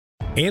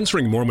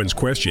Answering Mormons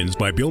Questions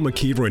by Bill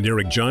McKeever and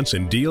Eric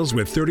Johnson deals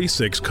with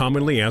 36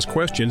 commonly asked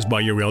questions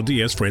by your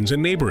LDS friends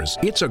and neighbors.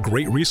 It's a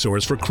great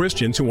resource for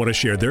Christians who want to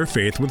share their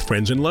faith with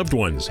friends and loved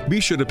ones. Be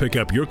sure to pick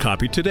up your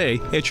copy today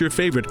at your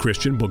favorite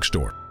Christian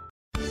bookstore.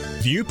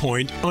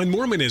 Viewpoint on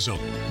Mormonism,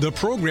 the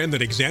program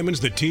that examines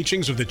the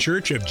teachings of the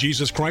Church of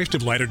Jesus Christ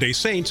of Latter-day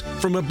Saints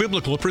from a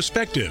biblical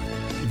perspective.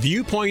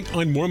 Viewpoint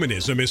on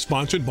Mormonism is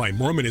sponsored by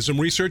Mormonism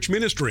Research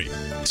Ministry.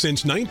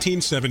 Since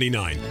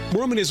 1979,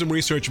 Mormonism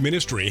Research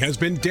Ministry has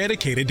been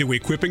dedicated to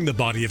equipping the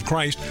body of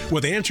Christ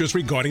with answers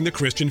regarding the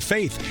Christian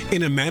faith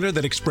in a manner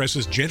that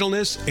expresses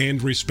gentleness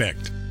and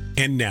respect.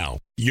 And now,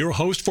 your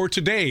host for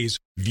today's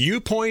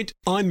Viewpoint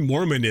on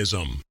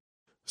Mormonism.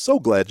 So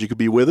glad you could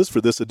be with us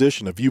for this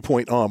edition of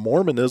Viewpoint on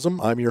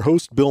Mormonism. I'm your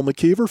host, Bill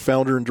McKeever,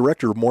 founder and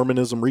director of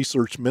Mormonism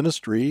Research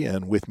Ministry,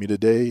 and with me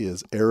today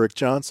is Eric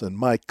Johnson,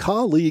 my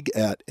colleague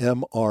at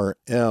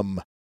MRM.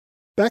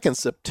 Back in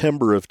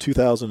September of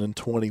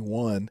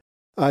 2021,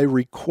 I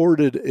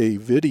recorded a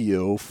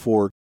video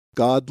for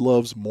God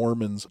Loves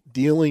Mormons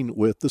dealing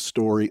with the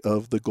story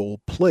of the gold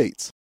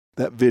plates.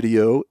 That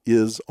video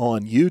is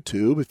on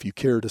YouTube if you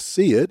care to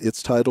see it.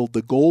 It's titled,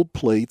 "The Gold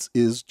Plates,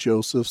 Is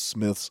Joseph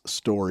Smith's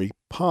Story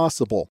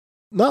Possible?"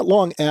 Not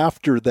long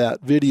after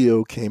that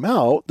video came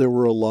out, there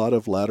were a lot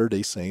of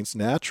Latter-day Saints,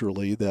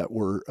 naturally, that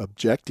were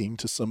objecting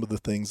to some of the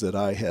things that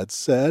I had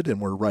said and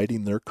were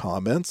writing their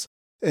comments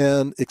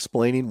and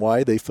explaining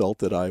why they felt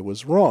that I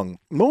was wrong.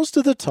 Most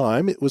of the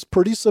time, it was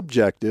pretty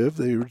subjective.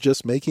 They were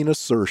just making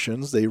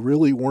assertions. They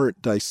really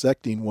weren't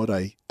dissecting what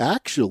I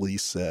actually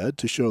said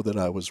to show that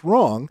I was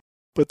wrong,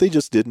 but they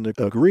just didn't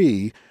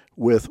agree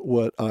with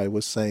what I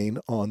was saying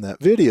on that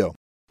video.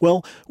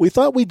 Well, we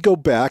thought we'd go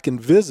back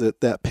and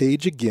visit that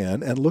page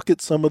again and look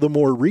at some of the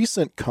more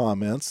recent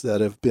comments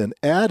that have been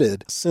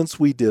added since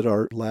we did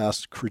our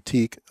last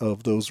critique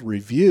of those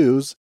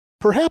reviews,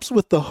 perhaps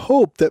with the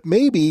hope that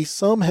maybe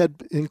some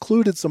had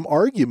included some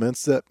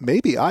arguments that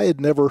maybe I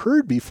had never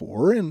heard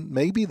before, and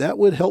maybe that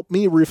would help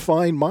me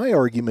refine my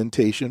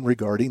argumentation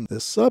regarding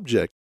this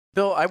subject.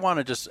 Bill, I want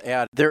to just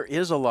add, there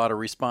is a lot of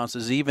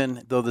responses,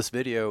 even though this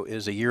video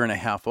is a year and a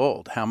half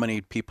old. How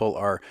many people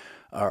are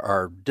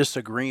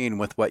disagreeing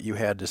with what you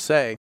had to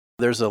say?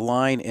 There's a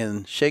line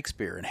in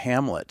Shakespeare, in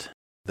Hamlet,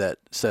 that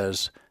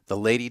says, "The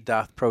lady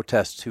doth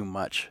protest too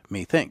much,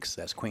 methinks."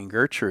 That's Queen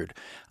Gertrude.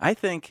 I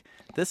think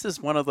this is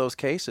one of those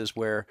cases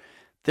where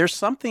there's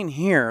something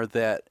here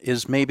that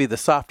is maybe the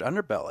soft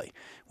underbelly.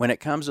 When it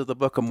comes to the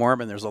Book of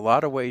Mormon, there's a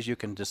lot of ways you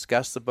can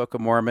discuss the Book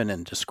of Mormon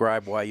and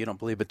describe why you don't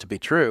believe it to be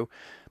true.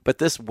 But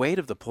this weight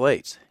of the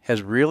plates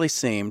has really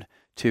seemed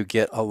to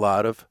get a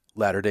lot of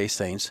Latter-day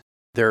Saints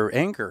their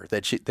anger,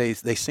 that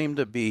they seem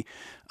to be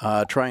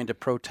trying to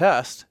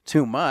protest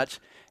too much,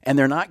 and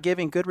they're not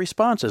giving good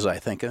responses, I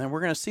think. And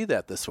we're going to see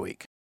that this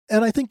week.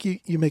 And I think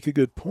you make a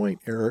good point,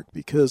 Eric,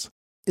 because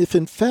if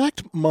in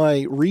fact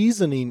my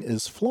reasoning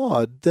is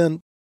flawed,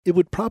 then it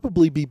would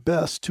probably be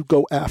best to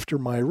go after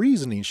my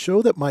reasoning,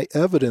 show that my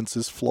evidence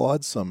is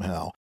flawed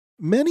somehow.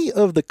 Many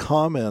of the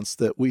comments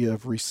that we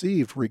have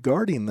received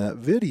regarding that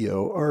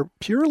video are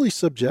purely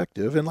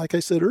subjective, and like I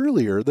said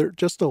earlier, they're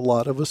just a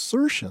lot of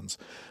assertions.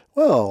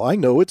 Well, I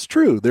know it's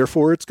true,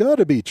 therefore it's got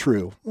to be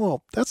true.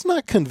 Well, that's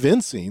not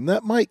convincing.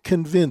 That might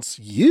convince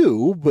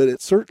you, but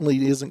it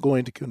certainly isn't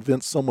going to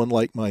convince someone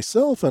like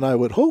myself, and I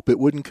would hope it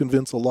wouldn't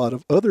convince a lot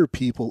of other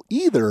people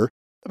either,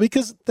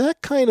 because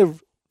that kind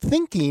of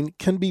thinking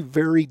can be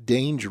very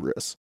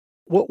dangerous.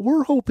 What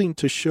we're hoping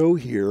to show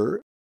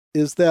here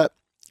is that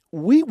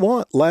we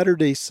want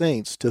Latter-day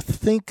Saints to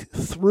think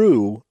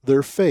through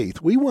their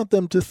faith. We want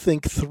them to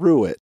think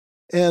through it.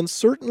 And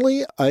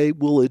certainly, I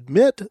will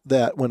admit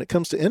that when it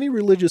comes to any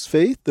religious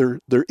faith,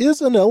 there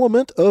is an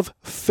element of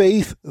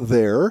faith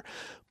there,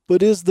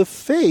 but is the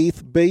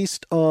faith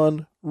based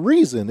on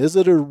reason? Is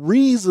it a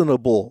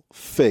reasonable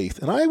faith?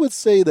 And I would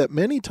say that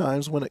many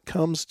times when it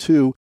comes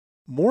to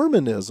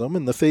Mormonism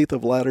and the faith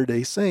of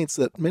Latter-day Saints,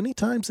 that many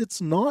times it's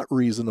not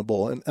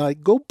reasonable. And I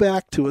go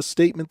back to a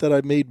statement that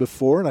I made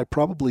before, and I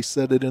probably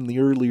said it in the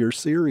earlier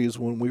series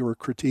when we were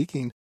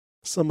critiquing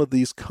some of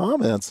these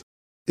comments.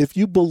 If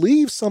you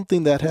believe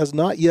something that has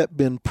not yet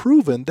been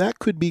proven, that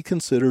could be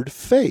considered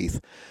faith.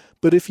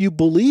 But if you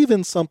believe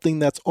in something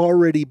that's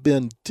already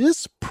been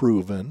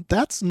disproven,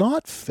 that's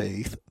not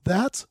faith,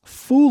 that's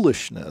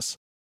foolishness.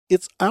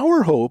 It's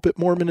our hope at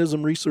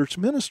Mormonism Research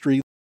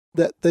Ministry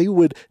that they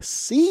would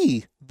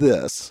see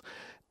this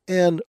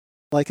and,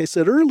 like I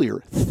said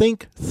earlier,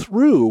 think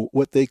through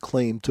what they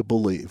claim to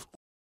believe.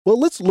 Well,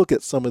 let's look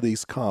at some of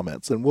these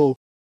comments, and we'll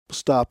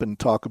stop and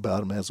talk about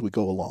them as we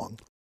go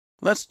along.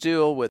 Let's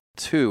deal with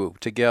two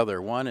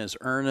together. One is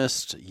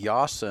Ernest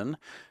Yawson,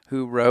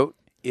 who wrote,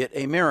 "It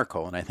a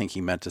miracle," and I think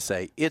he meant to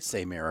say, "It's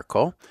a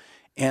miracle."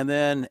 And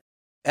then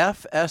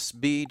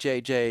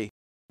FSBJJ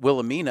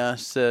Wilhelmina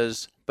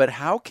says, "But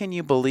how can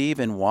you believe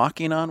in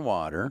walking on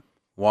water,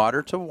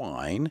 water to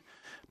wine,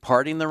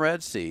 parting the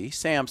Red Sea,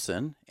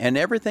 Samson, and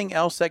everything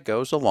else that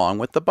goes along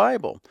with the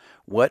Bible?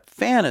 What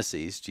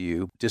fantasies do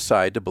you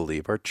decide to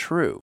believe are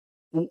true?"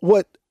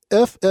 What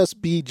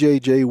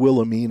FSBJJ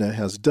Wilhelmina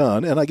has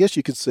done, and I guess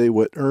you could say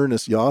what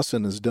Ernest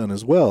Yassen has done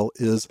as well,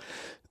 is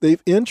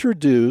they've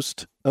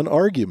introduced an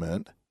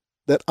argument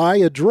that I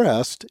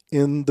addressed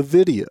in the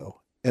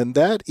video. And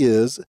that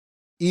is,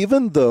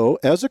 even though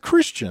as a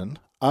Christian,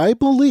 I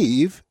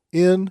believe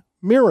in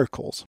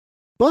miracles,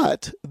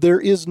 but there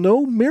is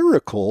no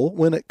miracle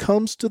when it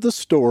comes to the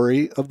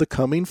story of the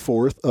coming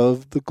forth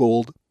of the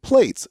gold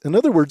plates. In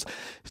other words,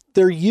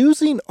 they're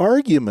using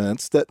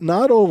arguments that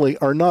not only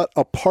are not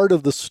a part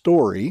of the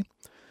story,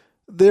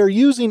 they're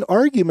using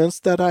arguments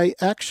that I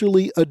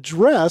actually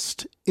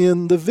addressed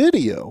in the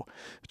video.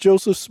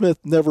 Joseph Smith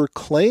never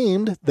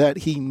claimed that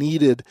he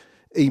needed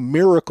a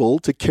miracle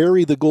to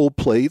carry the gold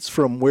plates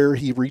from where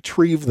he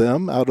retrieved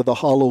them out of the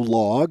hollow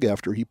log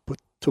after he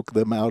took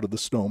them out of the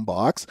stone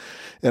box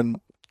and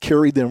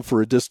carried them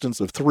for a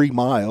distance of 3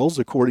 miles,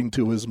 according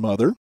to his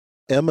mother.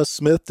 Emma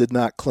Smith did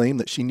not claim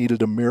that she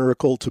needed a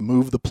miracle to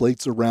move the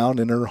plates around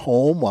in her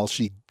home while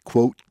she,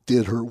 quote,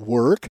 did her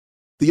work.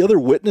 The other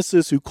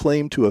witnesses who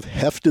claimed to have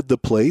hefted the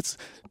plates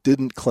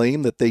didn't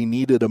claim that they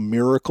needed a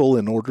miracle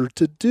in order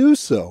to do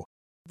so.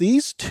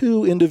 These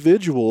two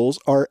individuals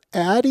are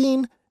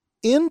adding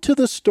into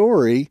the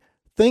story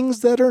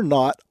things that are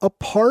not a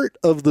part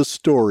of the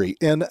story.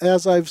 And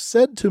as I've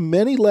said to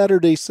many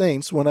Latter-day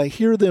Saints, when I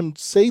hear them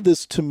say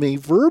this to me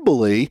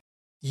verbally,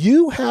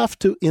 you have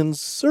to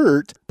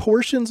insert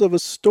portions of a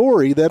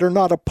story that are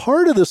not a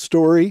part of the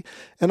story,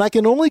 and I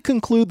can only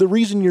conclude the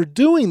reason you're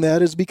doing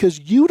that is because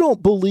you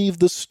don't believe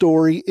the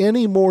story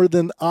any more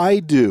than I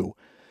do.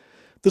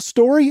 The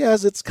story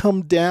as it's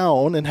come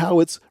down and how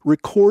it's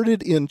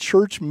recorded in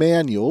church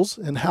manuals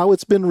and how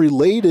it's been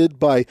related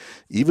by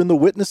even the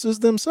witnesses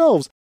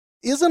themselves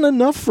isn't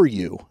enough for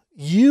you.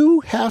 You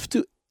have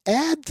to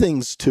add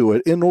things to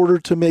it in order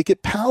to make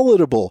it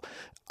palatable.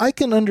 I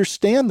can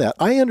understand that.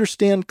 I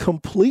understand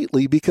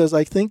completely because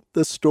I think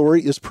the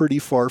story is pretty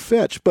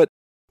far-fetched. But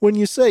when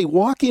you say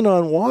walking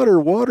on water,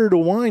 water to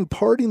wine,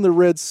 parting the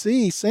Red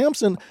Sea,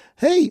 Samson,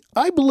 hey,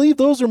 I believe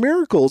those are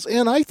miracles.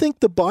 And I think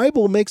the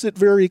Bible makes it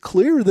very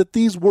clear that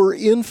these were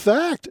in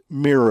fact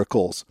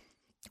miracles.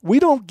 We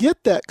don't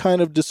get that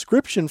kind of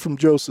description from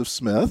Joseph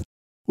Smith.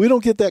 We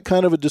don't get that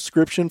kind of a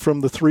description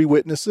from the 3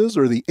 witnesses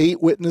or the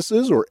 8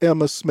 witnesses or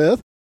Emma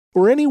Smith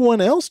or anyone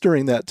else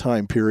during that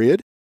time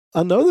period.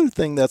 Another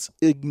thing that's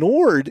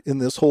ignored in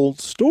this whole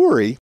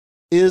story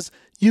is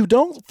you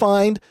don't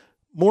find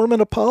Mormon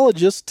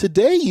apologists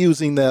today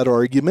using that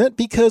argument,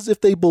 because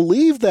if they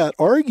believe that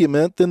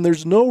argument, then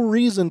there's no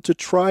reason to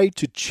try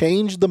to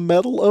change the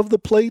metal of the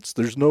plates.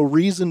 There's no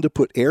reason to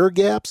put air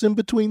gaps in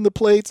between the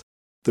plates.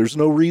 There's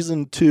no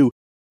reason to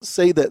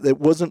say that it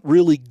wasn't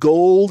really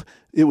gold,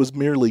 it was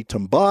merely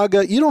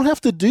tembaga. You don't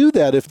have to do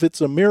that if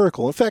it's a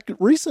miracle. In fact,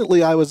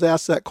 recently I was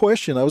asked that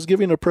question. I was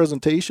giving a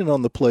presentation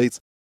on the plates,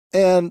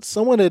 and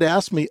someone had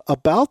asked me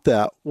about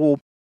that.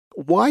 Well,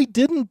 why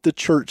didn't the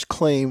church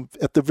claim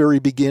at the very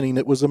beginning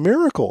it was a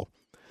miracle?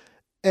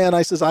 And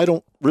I says, I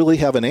don't really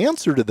have an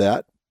answer to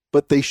that,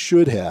 but they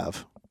should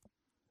have.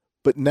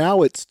 But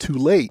now it's too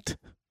late.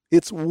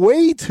 It's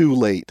way too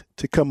late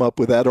to come up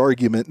with that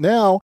argument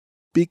now,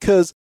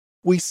 because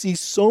we see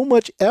so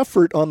much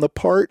effort on the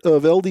part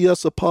of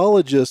LDS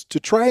apologists to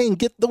try and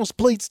get those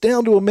plates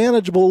down to a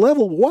manageable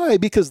level. Why?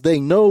 Because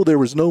they know there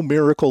was no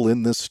miracle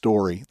in this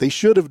story. They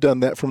should have done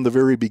that from the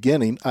very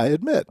beginning, I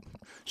admit.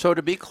 So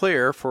to be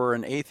clear, for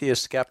an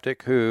atheist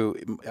skeptic who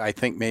I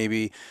think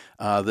maybe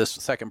this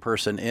second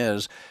person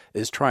is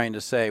trying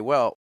to say,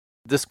 well,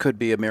 this could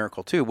be a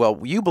miracle too. Well,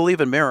 you believe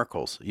in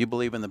miracles. You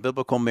believe in the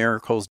biblical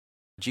miracles,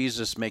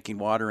 Jesus making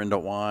water into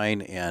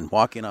wine and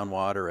walking on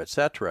water,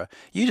 etc.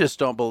 You just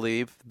don't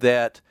believe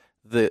that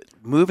the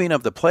moving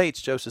of the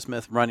plates, Joseph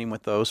Smith running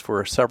with those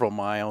for several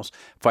miles,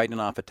 fighting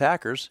off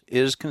attackers,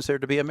 is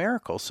considered to be a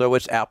miracle. So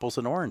it's apples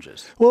and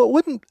oranges. Well, it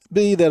wouldn't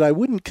be that I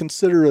wouldn't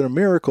consider it a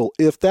miracle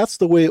if that's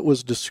the way it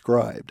was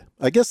described.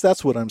 I guess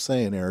that's what I'm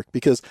saying, Eric,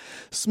 because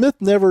Smith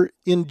never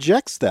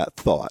injects that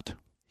thought.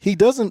 He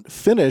doesn't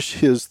finish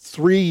his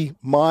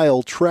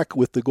 3-mile trek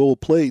with the gold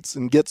plates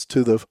and gets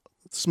to the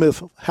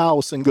Smith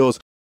house and goes,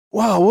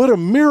 wow, what a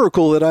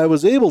miracle that I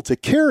was able to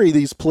carry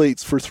these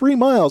plates for 3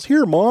 miles.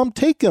 Here, Mom,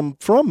 take them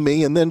from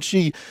me. And then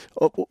she,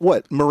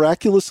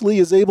 miraculously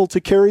is able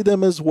to carry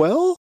them as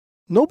well?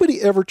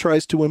 Nobody ever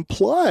tries to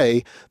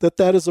imply that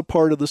that is a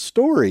part of the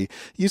story.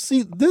 You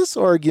see, this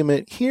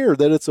argument here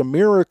that it's a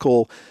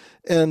miracle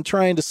and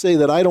trying to say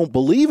that I don't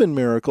believe in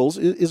miracles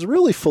is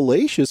really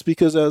fallacious,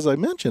 because, as I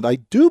mentioned, I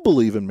do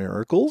believe in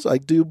miracles. I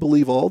do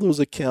believe all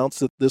those accounts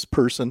that this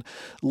person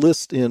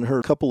lists in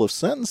her couple of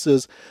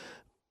sentences,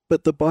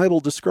 but the Bible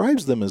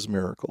describes them as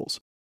miracles.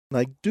 And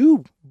I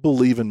do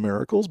believe in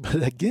miracles,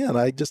 but again,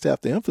 I just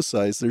have to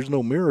emphasize there's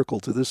no miracle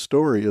to this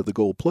story of the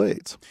gold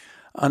plates.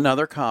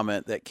 Another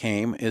comment that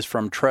came is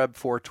from Treb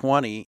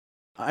 420.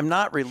 I'm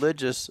not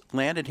religious,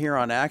 landed here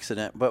on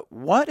accident, but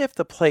what if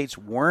the plates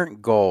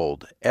weren't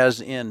gold, as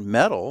in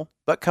metal,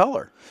 but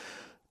color?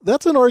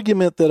 That's an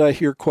argument that I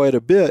hear quite a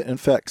bit. In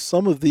fact,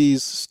 some of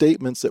these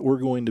statements that we're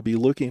going to be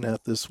looking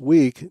at this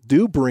week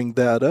do bring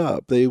that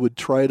up. They would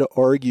try to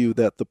argue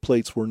that the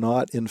plates were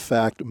not, in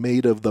fact,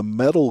 made of the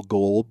metal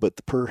gold,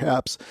 but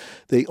perhaps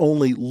they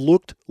only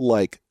looked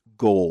like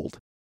gold.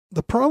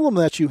 The problem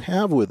that you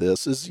have with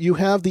this is you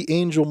have the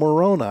angel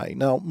Moroni.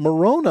 Now,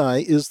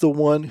 Moroni is the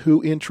one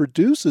who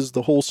introduces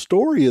the whole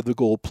story of the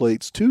gold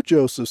plates to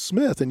Joseph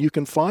Smith, and you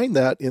can find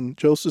that in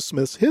Joseph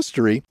Smith's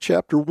history,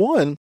 chapter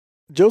 1.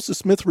 Joseph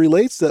Smith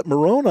relates that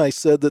Moroni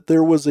said that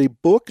there was a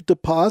book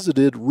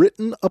deposited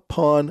written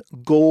upon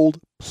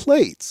gold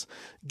plates,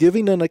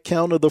 giving an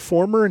account of the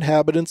former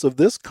inhabitants of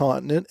this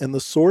continent and the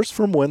source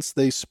from whence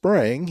they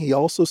sprang. He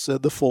also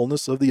said the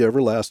fullness of the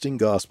everlasting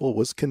gospel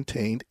was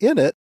contained in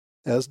it,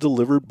 as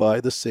delivered by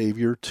the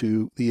Savior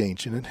to the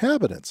ancient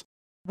inhabitants.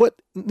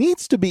 What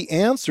needs to be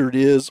answered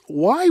is,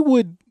 why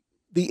would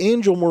the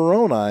angel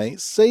Moroni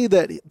say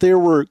that there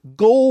were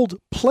gold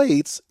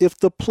plates if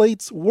the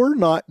plates were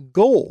not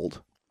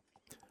gold?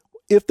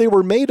 If they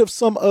were made of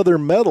some other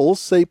metal,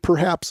 say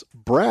perhaps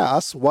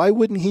brass, why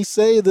wouldn't he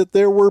say that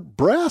there were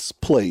brass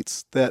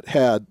plates that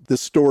had the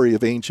story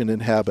of ancient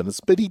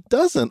inhabitants? But he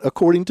doesn't,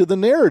 according to the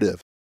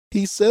narrative.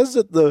 He says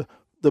that the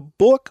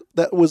book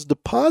that was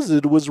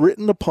deposited was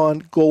written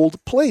upon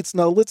gold plates.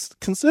 Now let's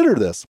consider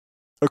this.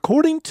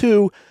 According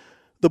to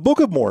the Book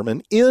of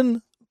Mormon,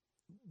 in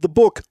the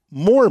book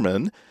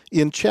Mormon,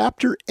 in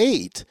chapter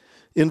 8,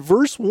 in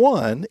verse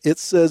 1, it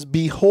says,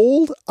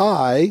 "Behold,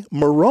 I,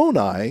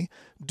 Moroni,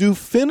 do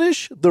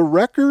finish the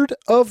record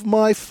of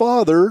my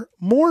father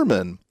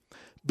Mormon.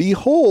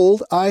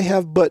 Behold, I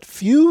have but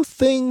few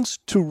things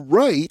to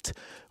write,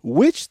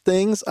 which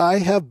things I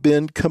have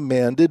been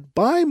commanded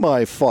by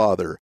my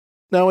father."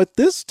 Now, at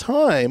this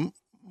time,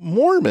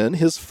 Mormon,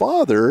 his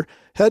father,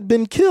 had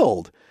been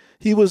killed.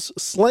 He was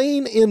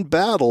slain in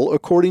battle,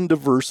 according to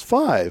verse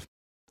 5.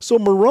 So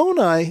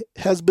Moroni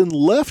has been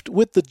left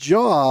with the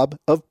job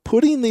of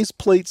putting these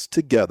plates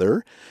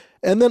together,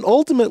 and then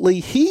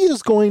ultimately he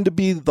is going to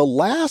be the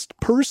last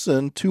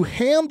person to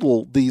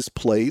handle these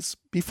plates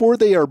before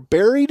they are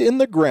buried in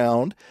the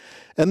ground,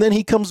 and then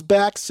he comes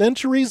back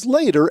centuries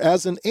later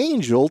as an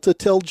angel to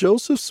tell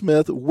Joseph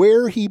Smith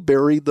where he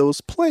buried those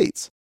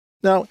plates.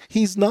 Now,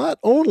 he's not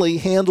only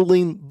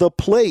handling the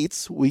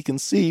plates, we can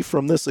see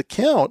from this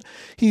account,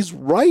 he's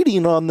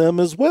writing on them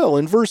as well.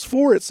 In verse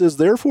 4, it says,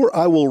 "Therefore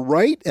I will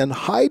write and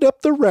hide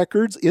up the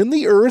records in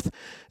the earth,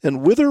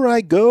 and whither I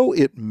go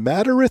it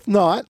mattereth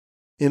not."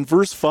 In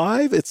verse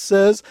 5, it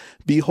says,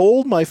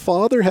 "Behold, my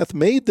father hath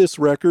made this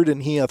record,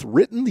 and he hath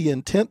written the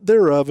intent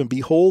thereof, and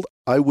behold,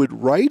 I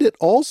would write it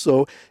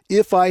also,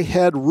 if I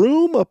had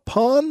room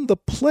upon the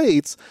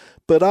plates,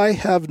 but I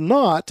have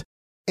not,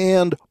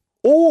 and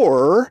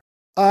or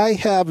I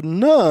have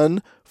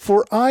none,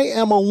 for I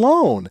am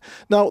alone."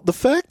 Now, the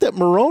fact that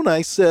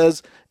Moroni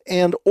says,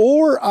 "and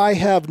or I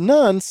have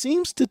none,"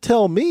 seems to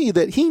tell me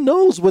that he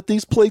knows what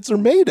these plates are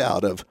made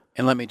out of.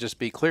 And let me just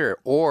be clear,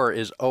 or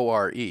is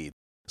O-R-E.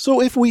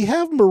 So if we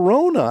have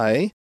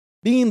Moroni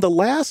being the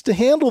last to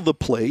handle the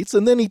plates,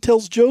 and then he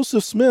tells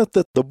Joseph Smith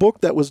that the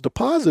book that was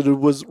deposited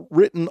was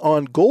written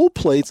on gold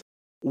plates,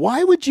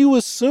 why would you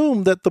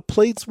assume that the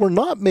plates were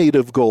not made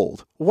of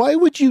gold? Why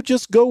would you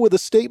just go with a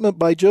statement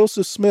by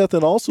Joseph Smith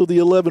and also the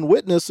 11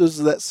 witnesses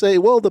that say,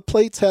 well, the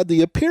plates had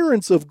the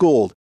appearance of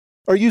gold?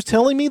 Are you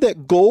telling me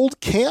that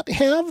gold can't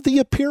have the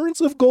appearance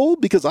of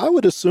gold? Because I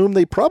would assume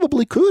they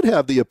probably could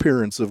have the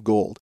appearance of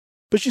gold.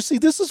 But you see,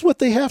 this is what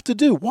they have to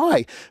do.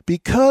 Why?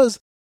 Because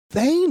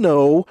they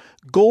know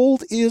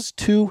gold is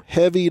too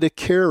heavy to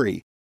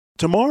carry.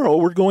 Tomorrow,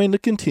 we're going to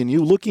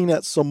continue looking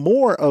at some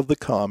more of the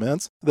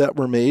comments that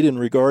were made in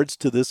regards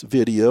to this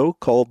video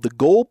called "The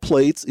Gold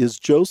Plates, Is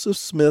Joseph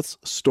Smith's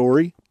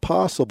Story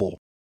Possible?"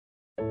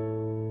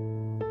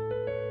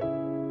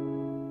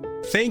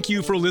 Thank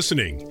you for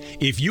listening.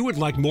 If you would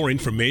like more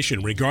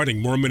information regarding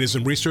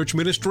Mormonism Research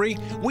Ministry,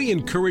 we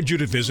encourage you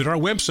to visit our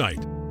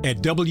website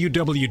at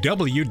www.mrm.org,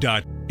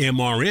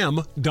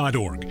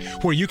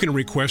 where you can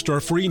request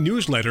our free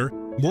newsletter,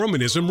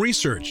 Mormonism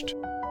Researched.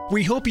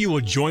 We hope you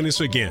will join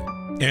us again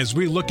as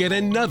we look at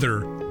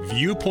another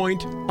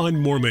viewpoint on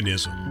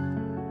Mormonism.